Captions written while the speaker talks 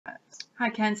Hi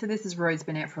Cancer, this is Rose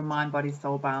Burnett from Mind, Body,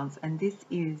 Soul Balance, and this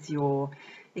is your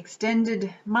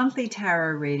extended monthly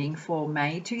tarot reading for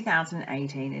May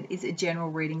 2018. It is a general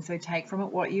reading, so take from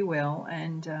it what you will,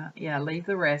 and leave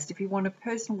the rest. If you want a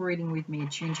personal reading with me,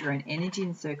 attune to your own energy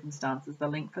and circumstances, the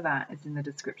link for that is in the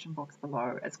description box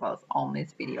below, as well as on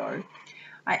this video.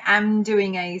 I am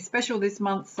doing a special this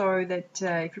month, so that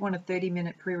if you want a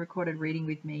 30-minute pre-recorded reading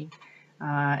with me,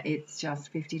 it's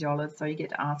just $50, so you get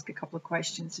to ask a couple of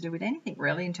questions to do with anything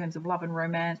really in terms of love and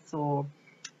romance, or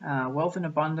wealth and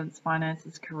abundance,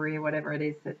 finances, career, whatever it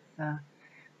is that's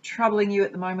troubling you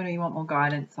at the moment, or you want more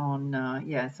guidance on.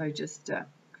 So just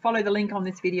follow the link on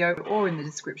this video or in the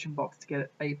description box to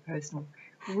get a personal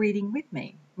reading with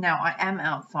me. Now, I am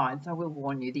outside, so I will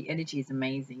warn you, the energy is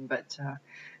amazing, but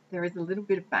there is a little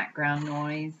bit of background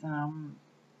noise.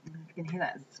 You can hear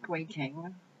that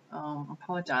squeaking.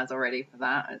 Apologise already for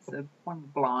that. It's one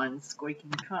blind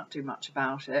squeaking. Can't do much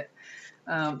about it.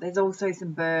 There's also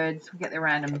some birds. We get the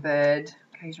random bird,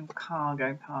 occasional car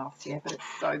going past here, but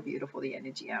it's so beautiful, the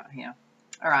energy out here.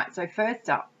 All right, so first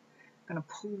up, I'm going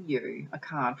to pull you a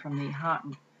card from the Heart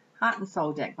and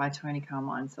Soul deck by Tony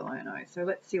Carmine Salerno. So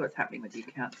let's see what's happening with you,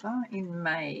 Cancer, in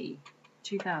May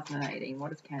 2018. What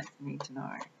does Cancer need to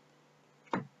know?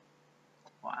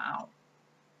 Wow.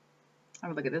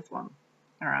 Have a look at this one.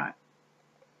 All right.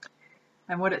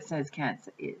 And what it says,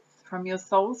 Cancer, is, from your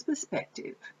soul's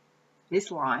perspective,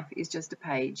 this life is just a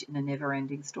page in a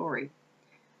never-ending story,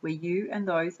 where you and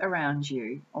those around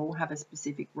you all have a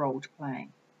specific role to play.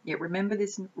 Yet remember,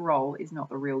 this role is not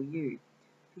the real you.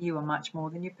 You are much more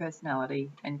than your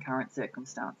personality and current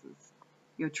circumstances.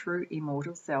 Your true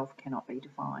immortal self cannot be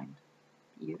defined.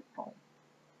 Beautiful.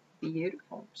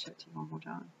 Beautiful. Show it to you one more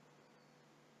time.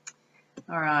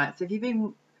 All right. So if you've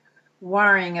been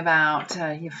worrying about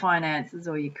your finances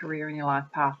or your career and your life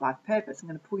path, life purpose, I'm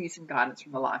going to pull you some guidance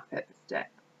from the life purpose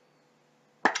deck.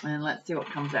 And let's see what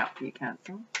comes out for you,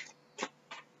 Cancer.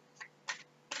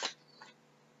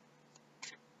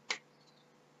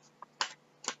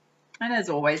 And as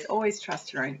always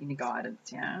trust your own inner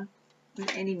guidance, yeah,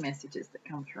 with any messages that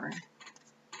come through.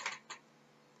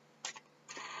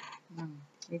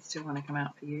 These two want to come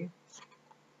out for you.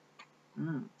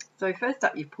 So first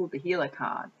up, you've pulled the healer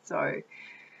card. So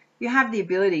you have the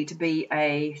ability to be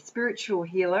a spiritual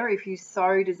healer if you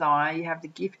so desire. You have the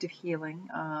gift of healing.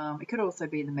 It could also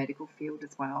be in the medical field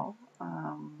as well.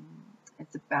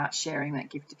 It's about sharing that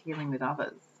gift of healing with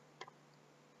others.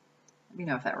 Let me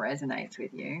know if that resonates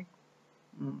with you.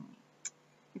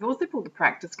 You've also pulled the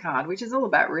practice card, which is all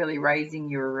about really raising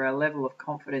your level of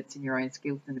confidence in your own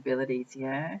skills and abilities,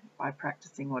 yeah, by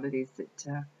practicing what it is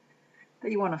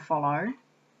that you want to follow.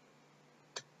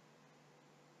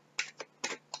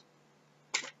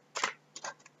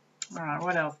 All right,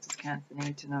 what else does Cancer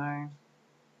need to know?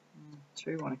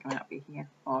 Two want to come out here.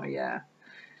 Oh, yeah.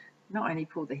 Not only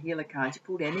pulled the healer card, you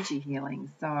pulled energy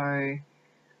healing. So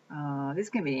this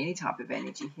can be any type of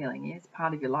energy healing. Yeah? It's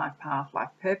part of your life path,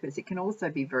 life purpose. It can also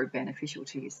be very beneficial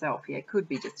to yourself. Yeah, it could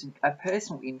be just a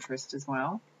personal interest as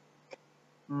well.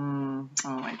 Oh,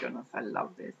 my goodness, I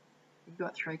love this. You've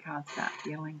got 3 cards about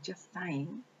healing. Just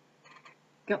saying.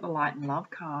 Got the light and love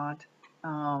card.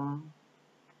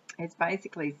 It's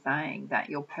basically saying that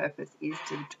your purpose is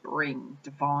to bring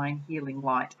divine healing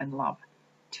light and love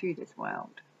to this world.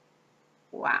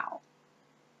 Wow.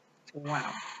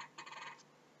 Wow.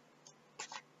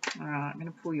 All right, I'm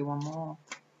going to pull you one more.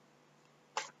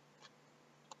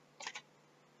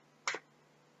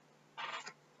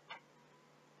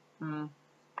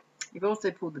 You've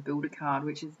also pulled the builder card,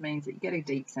 which means that you get a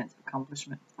deep sense of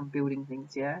accomplishment from building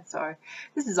things, yeah? So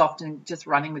this is often just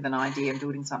running with an idea and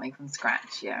building something from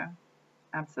scratch, yeah?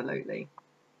 Absolutely.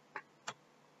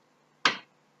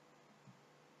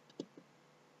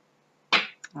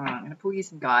 All right, I'm going to pull you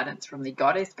some guidance from the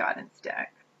Goddess Guidance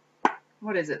deck.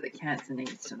 What is it that Cancer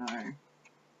needs to know?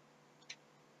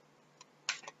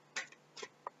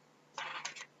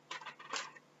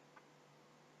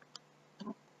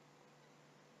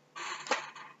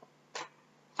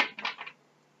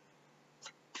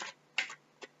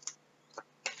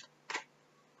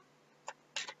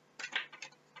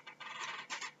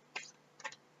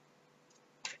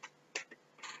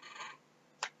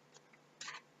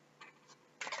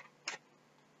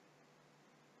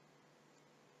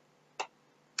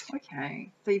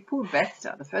 Okay, so you pulled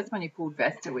Vesta. The first one you pulled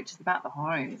Vesta, which is about the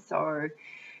home. So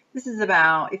this is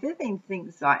about, if there have been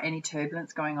things like any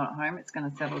turbulence going on at home, it's going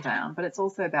to settle down. But it's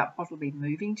also about possibly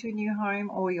moving to a new home,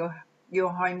 or your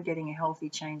home getting a healthy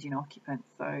change in occupants.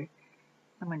 So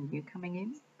someone new coming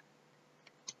in.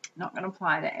 Not going to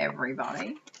apply to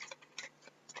everybody.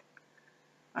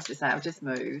 I have to say, I've just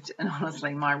moved, and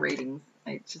honestly, my readings,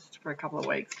 it just for a couple of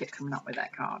weeks kept coming up with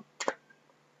that card.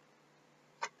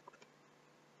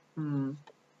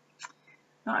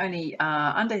 Not only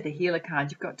under the healer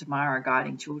card, you've got Tamara,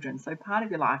 guiding children. So part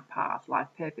of your life path, life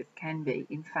purpose can be,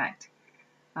 in fact,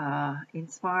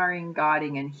 inspiring,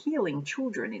 guiding, and healing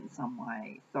children in some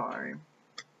way. So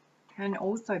can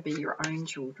also be your own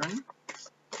children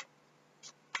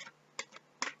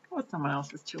or someone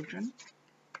else's children.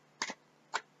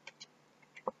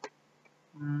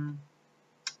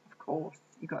 Of course,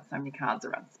 you've got so many cards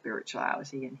around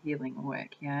spirituality and healing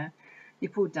work, yeah. You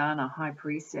pull Dana, High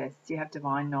Priestess. You have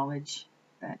divine knowledge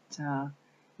that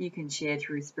you can share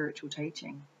through spiritual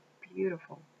teaching.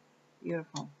 Beautiful,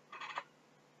 beautiful.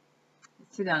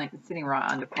 It's sitting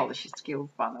right under Polish Your Skills,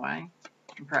 by the way,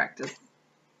 and practice.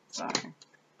 So,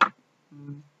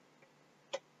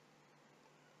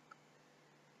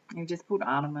 you just pulled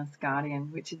Artemis,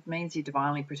 Guardian, which means you're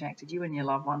divinely protected. You and your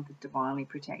loved ones are divinely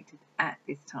protected at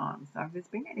this time. So if there's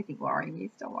been anything worrying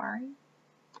you, still worry.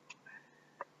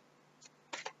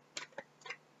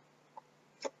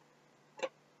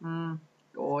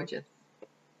 Gorgeous.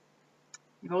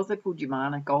 You've also pulled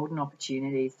Yumana, golden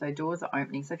opportunities. So doors are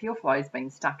opening. So if your flow's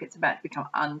been stuck, it's about to become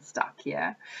unstuck,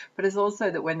 yeah? But it's also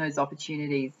that when those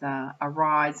opportunities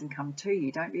arise and come to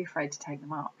you, don't be afraid to take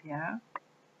them up, yeah?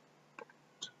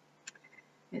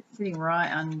 It's sitting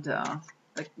right under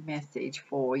the message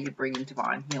for you bringing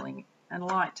divine healing and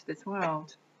light to this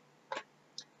world.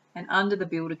 And under the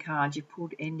Builder card, you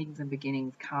pulled endings and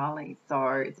beginnings, Kali.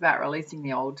 So it's about releasing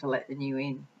the old to let the new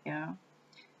in, yeah?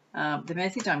 The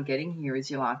message I'm getting here is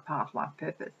your life path, life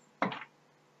purpose.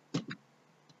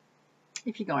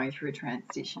 If you're going through a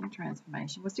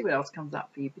transformation, we'll see what else comes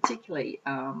up for you, particularly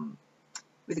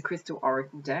with the Crystal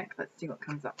Oracle deck. Let's see what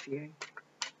comes up for you.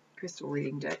 Crystal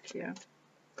reading deck here.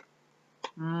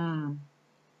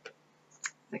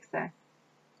 Success.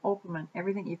 Ultimate.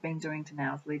 Everything you've been doing to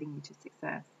now is leading you to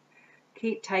success.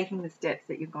 Keep taking the steps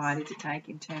that you're guided to take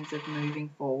in terms of moving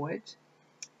forward.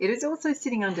 It is also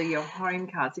sitting under your home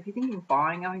cards. If you're thinking of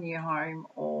buying a new home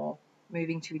or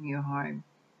moving to a new home,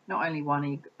 not only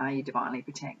are you divinely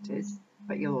protected,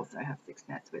 but you'll also have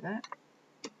success with it.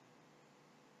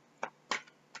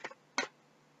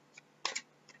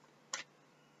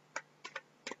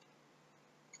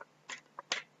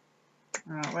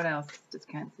 All right, what else does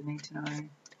Cancer need to know?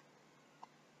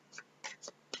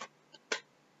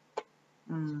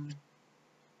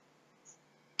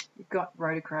 You've got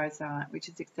Rhodochrosite, which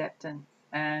is acceptance,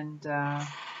 and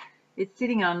it's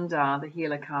sitting under the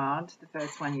healer card, the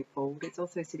first one you pulled. It's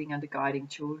also sitting under guiding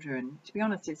children. To be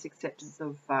honest, it's acceptance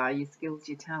of your skills,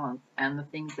 your talents, and the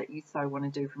things that you so want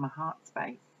to do from a heart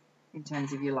space in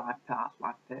terms of your life path,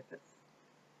 life purpose.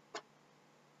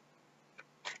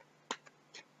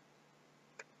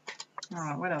 All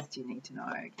right, what else do you need to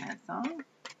know, Cancer?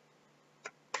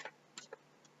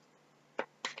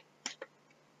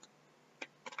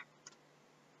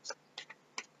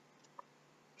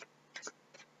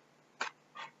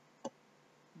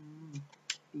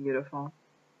 Beautiful.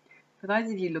 For those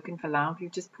of you looking for love,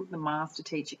 you've just put the Master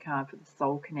Teacher card for the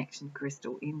Soul Connection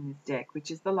Crystal in this deck,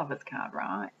 which is the Lover's card,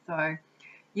 right? So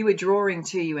you are drawing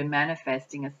to you and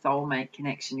manifesting a soulmate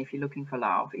connection if you're looking for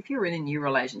love. If you're in a new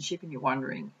relationship and you're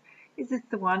wondering, is this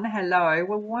the one? Hello.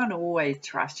 Well, one, always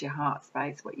trust your heart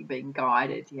space, what you're being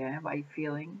guided, yeah, by your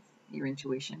feelings, your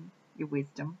intuition, your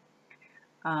wisdom.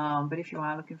 But if you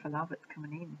are looking for love, it's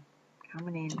coming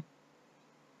in.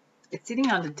 It's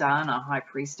sitting under Dana, High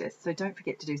Priestess, so don't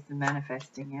forget to do some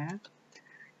manifesting, yeah?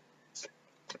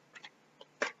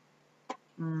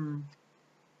 And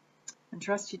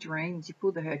trust your dreams. You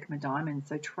pulled the Herkimer Diamond,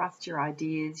 so trust your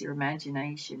ideas, your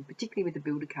imagination, particularly with the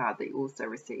Builder card that you also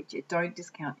received. Yet don't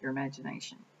discount your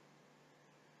imagination.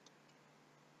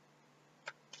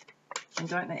 And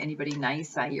don't let anybody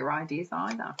naysay your ideas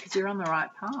either, because you're on the right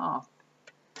path.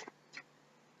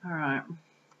 All right.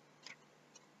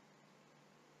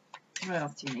 What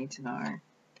else do you need to know?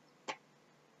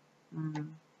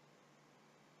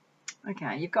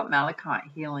 Okay, you've got Malachite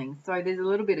healing. So there's a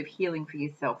little bit of healing for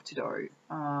yourself to do.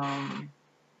 I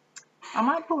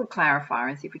might pull a clarifier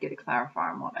and see if we get a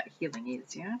clarifier on what that healing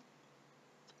is, yeah?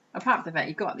 Apart from that,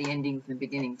 you've got the endings and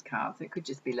beginnings card, so it could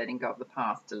just be letting go of the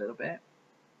past a little bit.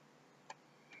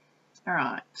 All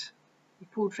right. You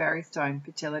pulled Fairy Stone,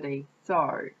 fertility.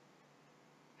 So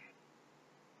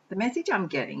the message I'm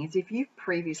getting is if you've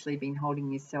previously been holding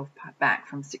yourself back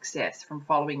from success, from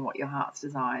following what your heart's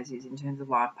desires is in terms of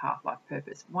life path, life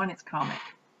purpose, one, it's karmic.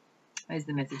 There's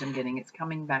the message I'm getting. It's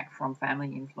coming back from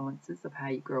family influences of how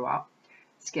you grew up.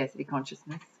 Scarcity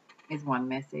consciousness is one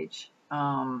message.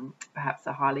 perhaps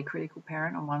a highly critical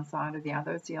parent on one side or the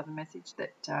other is the other message,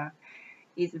 that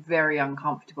is very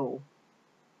uncomfortable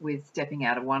with stepping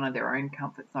out of one of their own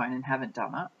comfort zone and haven't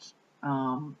done it.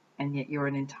 And yet you're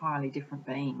an entirely different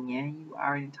being, yeah? You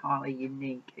are entirely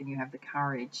unique, and you have the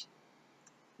courage,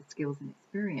 the skills and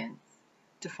experience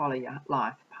to follow your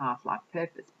life path, life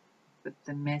purpose. But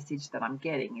the message that I'm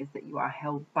getting is that you are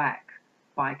held back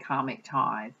by karmic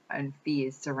ties and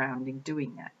fears surrounding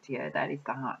doing that. Yeah, that is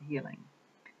the heart healing.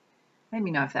 Let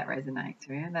me know if that resonates.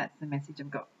 Yeah, that's the message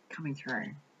I've got coming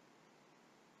through.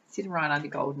 Sitting right under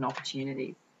golden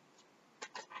opportunities,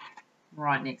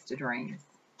 right next to dreams.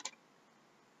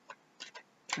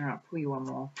 All right, pull you one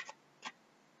more.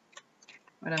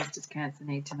 What else does Cancer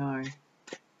need to know?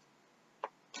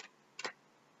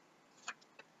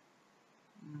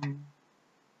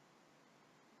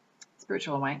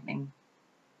 Spiritual awakening.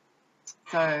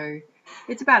 So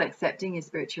it's about accepting your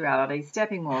spirituality,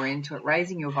 stepping more into it,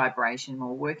 raising your vibration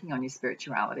more, working on your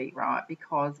spirituality, right?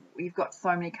 Because we've got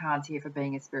so many cards here for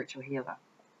being a spiritual healer,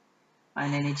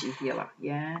 an energy healer,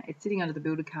 yeah? It's sitting under the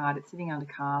Builder card. It's sitting under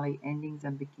Kali, endings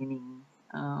and beginnings.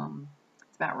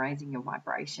 It's about raising your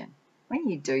vibration. When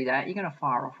you do that, you're going to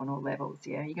fire off on all levels,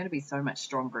 yeah? You're going to be so much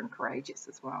stronger and courageous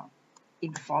as well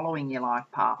in following your life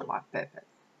path, life purpose.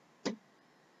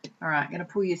 All right, I'm going to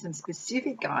pull you some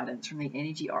specific guidance from the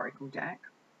Energy Oracle deck.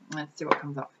 Let's see what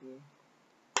comes up for you.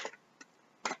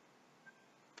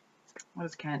 What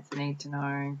does Cancer need to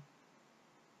know?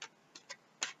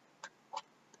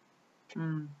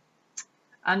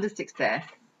 Under success,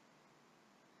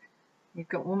 you've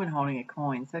got woman holding a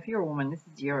coin. So if you're a woman, this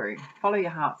is you. Follow your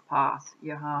heart's path,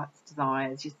 your heart's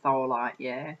desires, your soul light,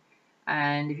 yeah?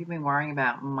 And if you've been worrying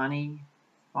about money,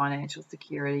 financial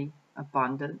security,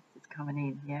 abundance, it's coming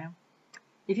in, yeah?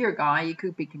 If you're a guy, you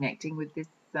could be connecting with this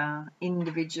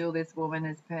individual, this woman,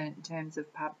 as in terms of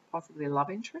possibly a love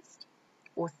interest,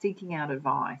 or seeking out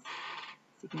advice,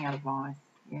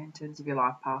 yeah, in terms of your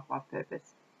life path, life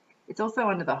purpose. It's also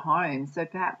under the home, so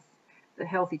perhaps the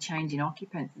healthy change in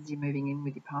occupants as you're moving in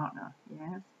with your partner,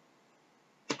 yeah.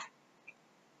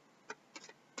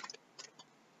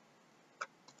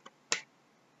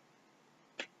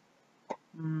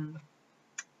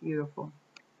 Beautiful.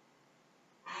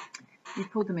 You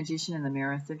pulled the Magician in the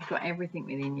Mirror, so you've got everything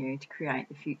within you to create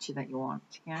the future that you want,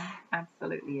 yeah?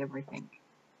 Absolutely everything.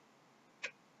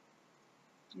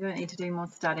 You don't need to do more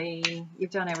study.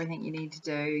 You've done everything you need to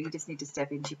do. You just need to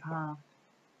step into your path.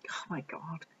 Oh my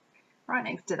God. Right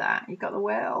next to that, you've got the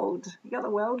World. You got the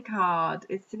World card.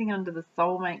 It's sitting under the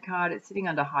Soulmate card. It's sitting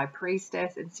under High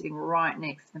Priestess and sitting right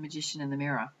next to the Magician in the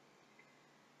Mirror.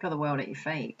 Got the world at your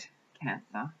feet,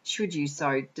 Cancer. Should you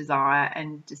so desire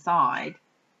and decide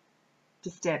to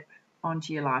step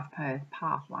onto your life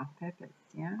path, life purpose,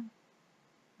 yeah?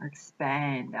 Or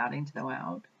expand out into the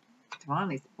world.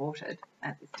 Divinely supported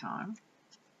at this time.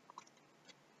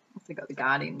 Also got the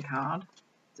Guardian card.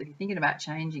 So if you're thinking about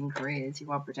changing careers, you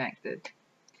are protected.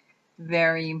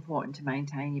 Very important to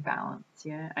maintain your balance,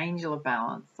 yeah? Angel of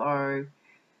balance. So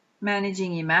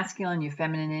managing your masculine, your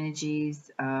feminine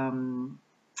energies,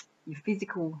 your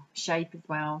physical shape as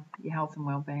well, your health and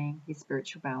well-being, your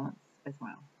spiritual balance as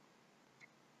well.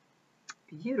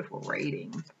 Beautiful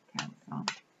reading,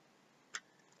 Cancer.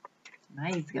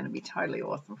 May's going to be totally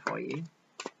awesome for you.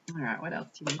 All right, what else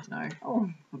do you need to know? Oh,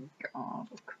 my God,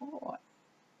 of course.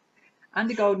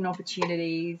 Under golden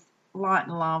opportunities, light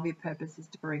and love, your purpose is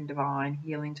to bring divine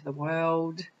healing to the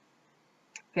world.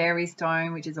 Fairy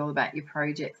stone, which is all about your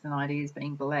projects and ideas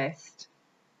being blessed.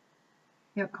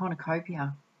 You've got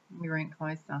cornucopia. Let me bring it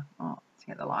closer. Oh, let's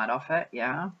get the light off it,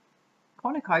 yeah.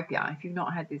 Cornucopia, if you've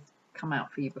not had this come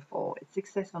out for you before, it's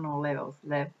success on all levels.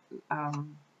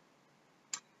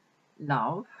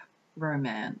 Love,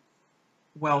 romance,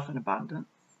 wealth and abundance,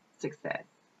 success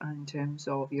in terms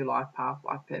of your life path,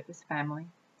 life purpose, family,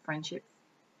 friendships.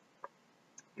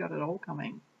 Got it all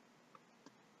coming.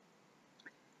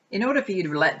 In order for you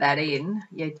to let that in,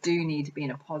 you do need to be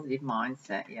in a positive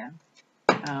mindset, yeah.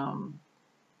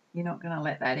 You're not going to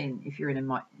let that in if you're in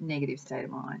a negative state of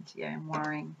mind, yeah, and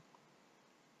worrying.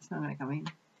 It's not going to come in.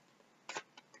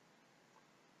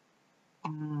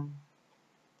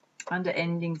 Under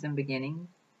endings and beginnings,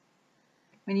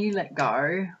 when you let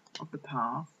go of the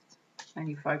past and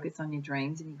you focus on your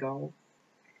dreams and your goals,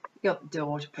 you got the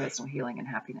door to personal healing and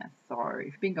happiness. So if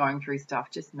you've been going through stuff,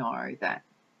 just know that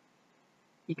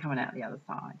you're coming out the other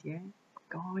side, yeah?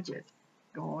 Gorgeous,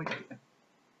 gorgeous.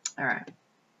 All right.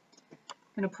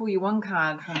 I'm going to pull you one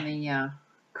card from the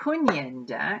Kunyan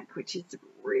deck, which is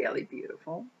really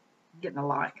beautiful. I'm getting the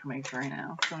light coming through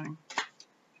now. So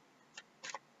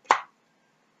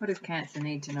what does Cancer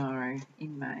need to know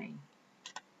in May?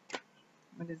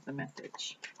 What is the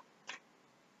message?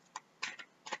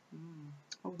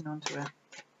 Holding on to it.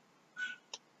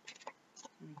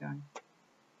 There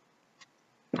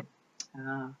you go.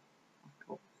 Of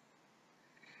course.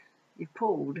 You've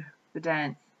pulled the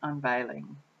dance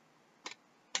unveiling.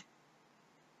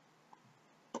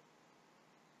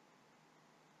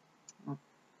 I'll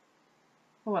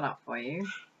pull it up for you.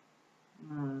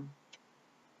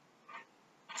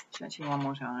 Show it to you one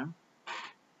more time.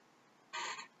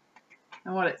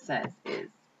 And what it says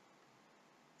is,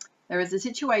 there is a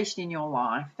situation in your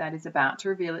life that is about to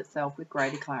reveal itself with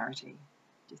greater clarity.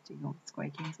 Just ignore the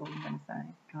squeaking, is all I'm going to say.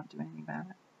 Can't do anything about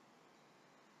it.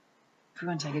 If we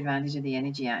want to take advantage of the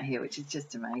energy out here, which is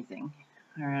just amazing.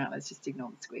 All right, let's just ignore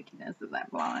the squeakiness of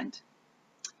that blind.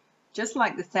 Just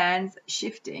like the sands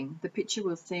shifting, the picture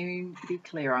will soon be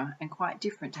clearer and quite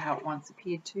different to how it once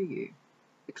appeared to you.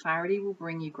 The clarity will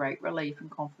bring you great relief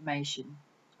and confirmation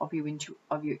of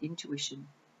your intuition.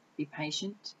 Be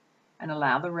patient and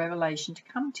allow the revelation to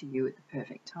come to you at the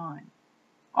perfect time.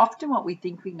 Often what we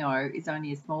think we know is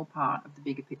only a small part of the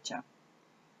bigger picture.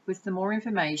 With some more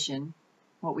information,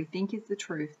 what we think is the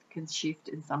truth can shift,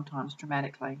 and sometimes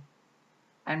dramatically,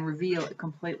 and reveal a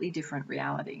completely different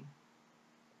reality.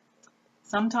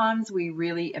 Sometimes we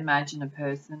really imagine a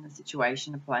person, a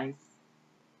situation, a place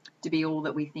to be all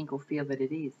that we think or feel that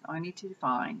it is, only to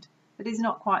find that it is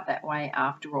not quite that way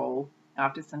after all,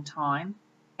 after some time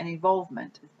and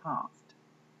involvement has passed.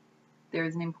 There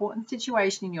is an important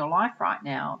situation in your life right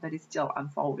now that is still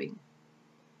unfolding,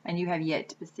 and you have yet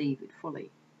to perceive it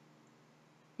fully.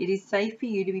 It is safe for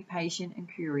you to be patient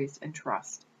and curious and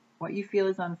trust what you feel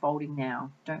is unfolding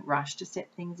now. Don't rush to set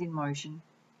things in motion,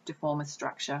 to form a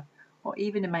structure, or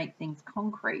even to make things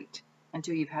concrete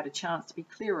until you've had a chance to be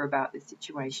clearer about this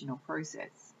situation or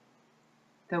process.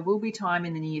 There will be time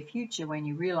in the near future when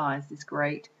you realize this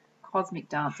great cosmic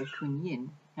dance of Kunyin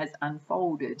has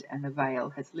unfolded and the veil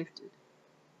has lifted.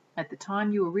 At the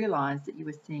time you will realize that you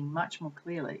are seeing much more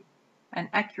clearly and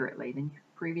accurately than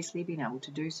you've previously been able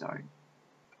to do so.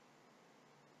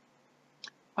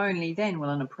 Only then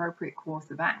will an appropriate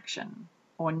course of action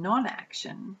or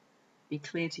non-action be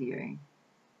clear to you.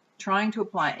 Trying to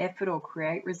apply effort or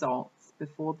create results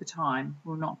before the time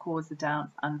will not cause the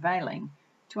dance unveiling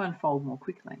to unfold more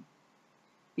quickly.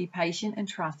 Be patient and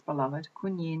trust, beloved.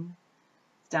 Kunyin's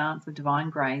dance of divine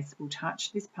grace will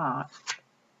touch this part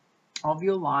of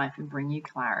your life and bring you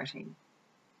clarity.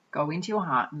 Go into your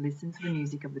heart and listen to the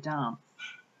music of the dance.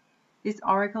 This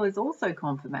oracle is also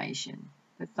confirmation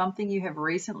that something you have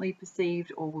recently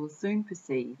perceived or will soon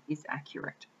perceive is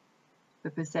accurate. The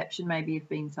perception may have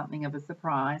been something of a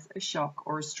surprise, a shock,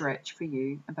 or a stretch for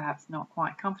you, and perhaps not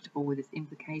quite comfortable with its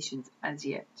implications as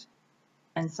yet.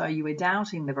 And so you are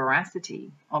doubting the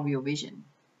veracity of your vision.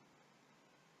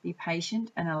 Be patient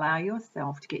and allow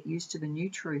yourself to get used to the new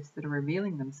truths that are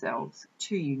revealing themselves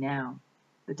to you now.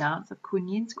 The dance of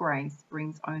Kunyin's grace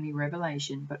brings only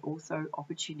revelation, but also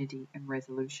opportunity and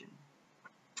resolution.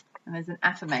 And there's an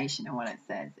affirmation, and what it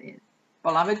says is,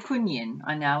 Beloved Kunyin,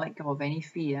 I now let go of any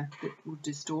fear that will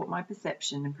distort my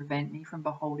perception and prevent me from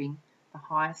beholding the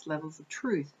highest levels of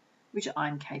truth which I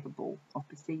am capable of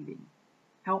perceiving.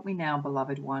 Help me now,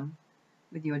 beloved one,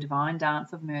 with your divine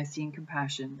dance of mercy and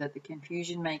compassion, that the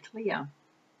confusion may clear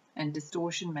and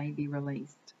distortion may be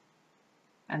released,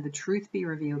 and the truth be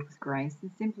revealed with grace and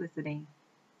simplicity.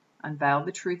 Unveil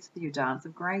the truths of your dance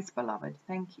of grace, beloved.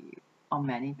 Thank you. Om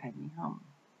Mani Padme Hum.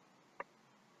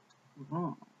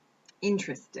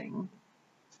 Interesting.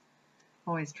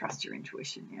 Always trust your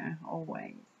intuition, yeah,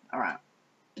 always. All right.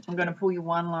 I'm going to pull you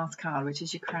one last card, which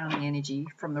is your crowning energy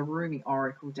from the Rumi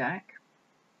Oracle deck.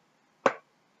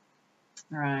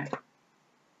 All right.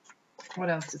 What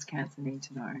else does Cancer need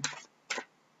to know?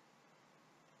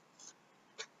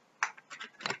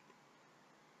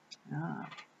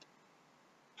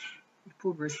 You've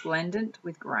pulled Resplendent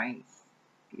with Grace.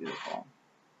 Beautiful.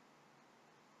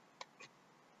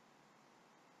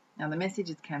 Now, the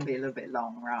messages can be a little bit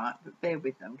long, right? But bear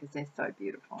with them because they're so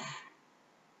beautiful.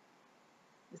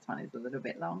 This one is a little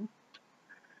bit long.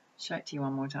 Show it to you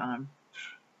one more time.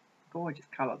 Gorgeous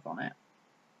colours on it.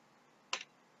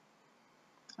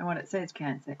 And what it says,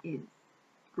 Cancer, is,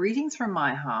 greetings from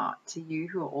my heart to you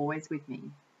who are always with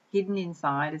me. Hidden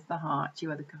inside is the heart.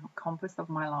 You are the compass of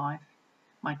my life.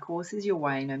 My course is your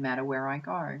way no matter where I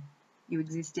go. You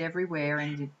exist everywhere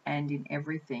and in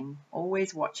everything,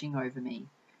 always watching over me.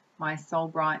 My soul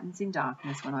brightens in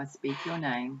darkness when I speak your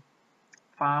name.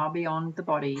 Far beyond the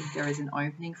body, there is an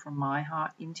opening from my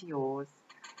heart into yours.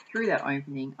 Through that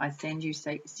opening, I send you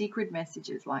secret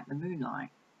messages like the moonlight.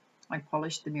 I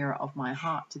polish the mirror of my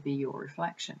heart to be your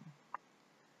reflection.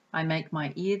 I make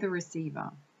my ear the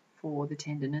receiver for the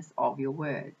tenderness of your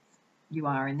words. You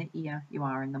are in the ear, you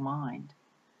are in the mind.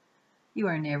 You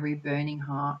are in every burning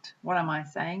heart. What am I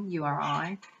saying? You are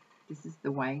I. This is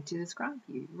the way to describe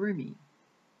you. Rumi.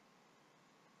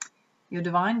 Your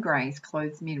divine grace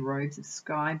clothes me in robes of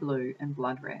sky blue and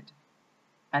blood red.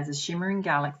 As a shimmering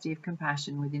galaxy of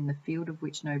compassion within the field of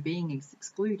which no being is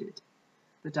excluded,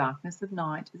 the darkness of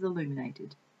night is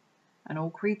illuminated, and all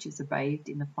creatures are bathed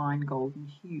in the fine golden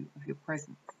hue of your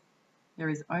presence. There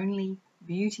is only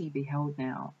beauty beheld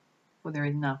now, for there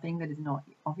is nothing that is not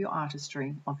of your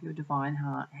artistry, of your divine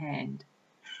hand,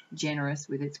 generous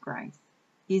with its grace.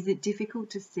 Is it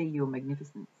difficult to see your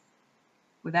magnificence?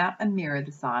 Without a mirror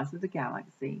the size of the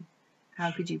galaxy,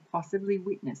 how could you possibly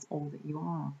witness all that you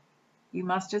are? You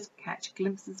must just catch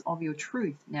glimpses of your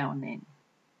truth now and then.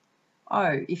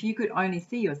 Oh, if you could only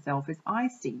see yourself as I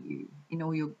see you, in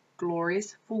all your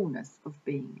glorious fullness of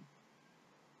being.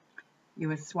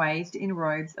 You are swathed in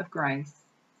robes of grace,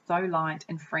 so light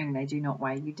and free they do not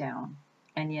weigh you down,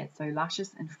 and yet so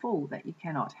luscious and full that you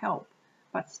cannot help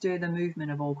but stir the movement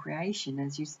of all creation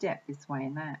as you step this way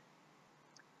and that.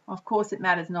 Of course, it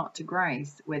matters not to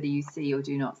grace whether you see or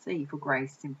do not see, for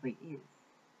grace simply is,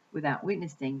 without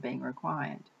witnessing being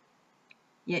required.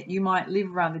 Yet you might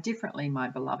live rather differently, my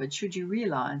beloved, should you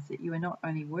realize that you are not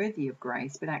only worthy of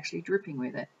grace, but actually dripping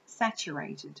with it,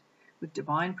 saturated with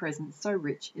divine presence so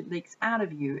rich it leaks out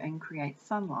of you and creates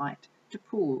sunlight to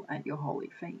pool at your holy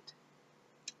feet.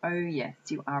 Oh yes,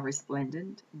 you are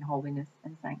resplendent in holiness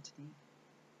and sanctity.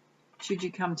 Should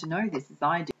you come to know this as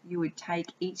I do, you would take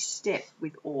each step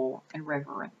with awe and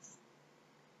reverence.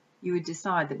 You would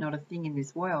decide that not a thing in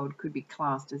this world could be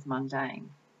classed as mundane,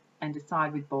 and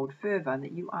decide with bold fervour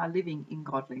that you are living in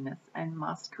godliness and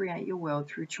must create your world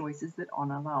through choices that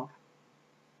honour love.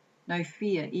 No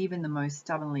fear, even the most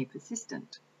stubbornly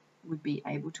persistent, would be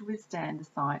able to withstand the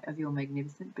sight of your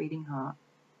magnificent beating heart,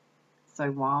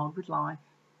 so wild with life.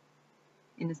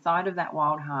 In the sight of that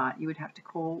wild heart, you would have to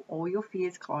call all your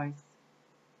fears close,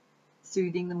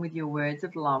 soothing them with your words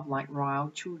of love like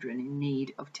riled children in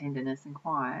need of tenderness and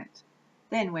quiet.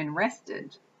 Then, when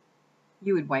rested,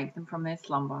 you would wake them from their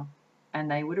slumber, and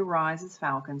they would arise as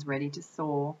falcons ready to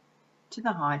soar to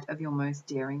the height of your most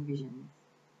daring visions.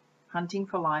 Hunting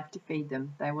for life to feed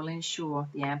them, they will ensure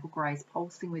the ample grace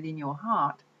pulsing within your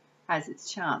heart has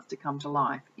its chance to come to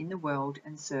life in the world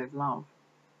and serve love.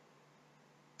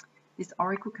 This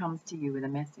oracle comes to you with a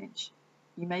message.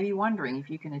 You may be wondering if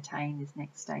you can attain this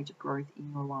next stage of growth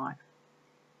in your life.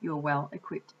 You are well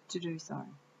equipped to do so.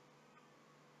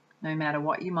 No matter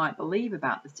what you might believe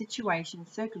about the situation,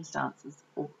 circumstances,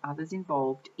 or others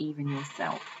involved, even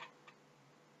yourself,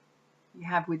 you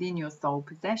have within your soul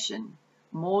possession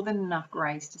more than enough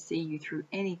grace to see you through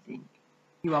anything.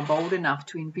 You are bold enough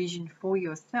to envision for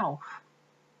yourself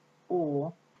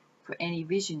or for any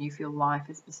vision you feel life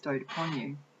has bestowed upon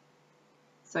you.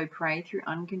 So pray through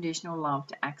unconditional love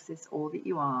to access all that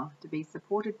you are, to be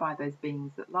supported by those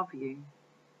beings that love you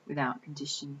without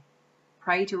condition.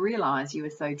 Pray to realize you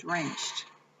are so drenched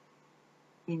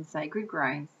in sacred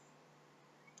grace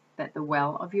that the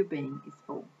well of your being is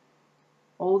full.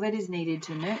 All that is needed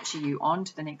to nurture you on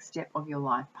to the next step of your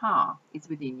life path is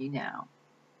within you now.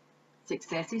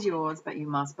 Success is yours, but you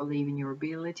must believe in your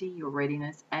ability, your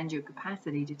readiness, and your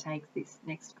capacity to take this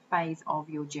next phase of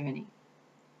your journey.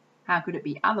 How could it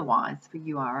be otherwise, for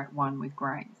you are at one with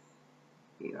grace?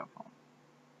 Beautiful.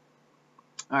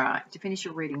 All right, to finish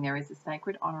your reading, there is a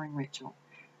sacred honoring ritual,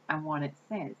 and what it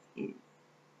says is,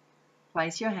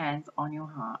 place your hands on your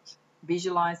heart.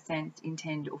 Visualize, sense,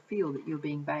 intend, or feel that you're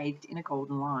being bathed in a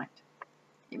golden light.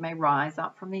 It may rise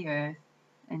up from the earth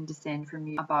and descend from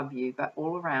you above you, but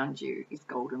all around you is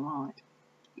golden light.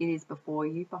 It is before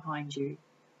you, behind you,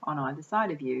 on either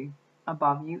side of you,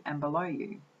 above you and below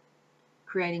you,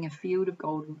 creating a field of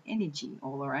golden energy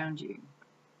all around you.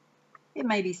 It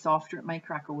may be soft or it may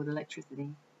crackle with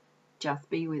electricity. Just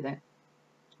be with it,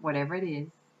 whatever it is,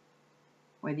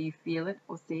 whether you feel it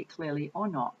or see it clearly or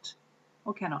not,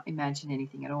 or cannot imagine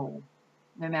anything at all.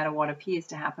 No matter what appears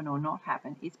to happen or not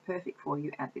happen, is perfect for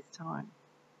you at this time.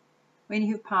 When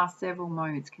you have passed several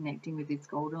moments connecting with this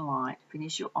golden light,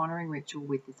 finish your honoring ritual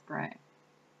with this prayer.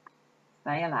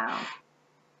 Say aloud,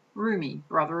 Rumi,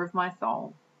 brother of my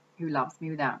soul, who loves me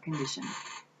without condition,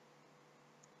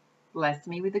 bless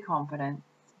me with the confidence,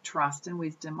 trust and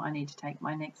wisdom I need to take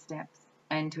my next steps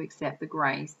and to accept the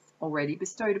grace already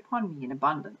bestowed upon me in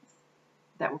abundance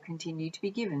that will continue to be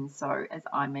given so as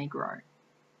I may grow.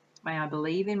 May I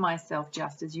believe in myself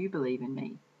just as you believe in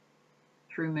me.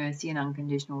 Through mercy and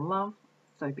unconditional love,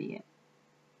 so be it.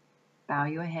 Bow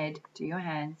your head to your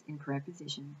hands in prayer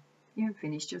position. You have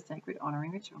finished your sacred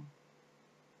honoring ritual.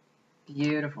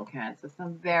 Beautiful, Cancer.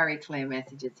 Some very clear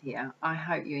messages here. I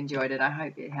hope you enjoyed it. I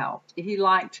hope it helped. If you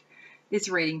liked this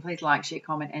reading, please like, share,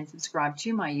 comment, and subscribe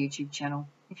to my YouTube channel.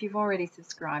 If you've already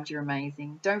subscribed, you're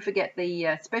amazing. Don't forget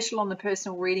the special on the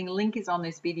personal reading. Link is on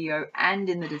this video and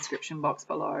in the description box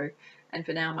below. And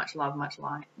for now, much love, much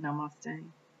light. Namaste.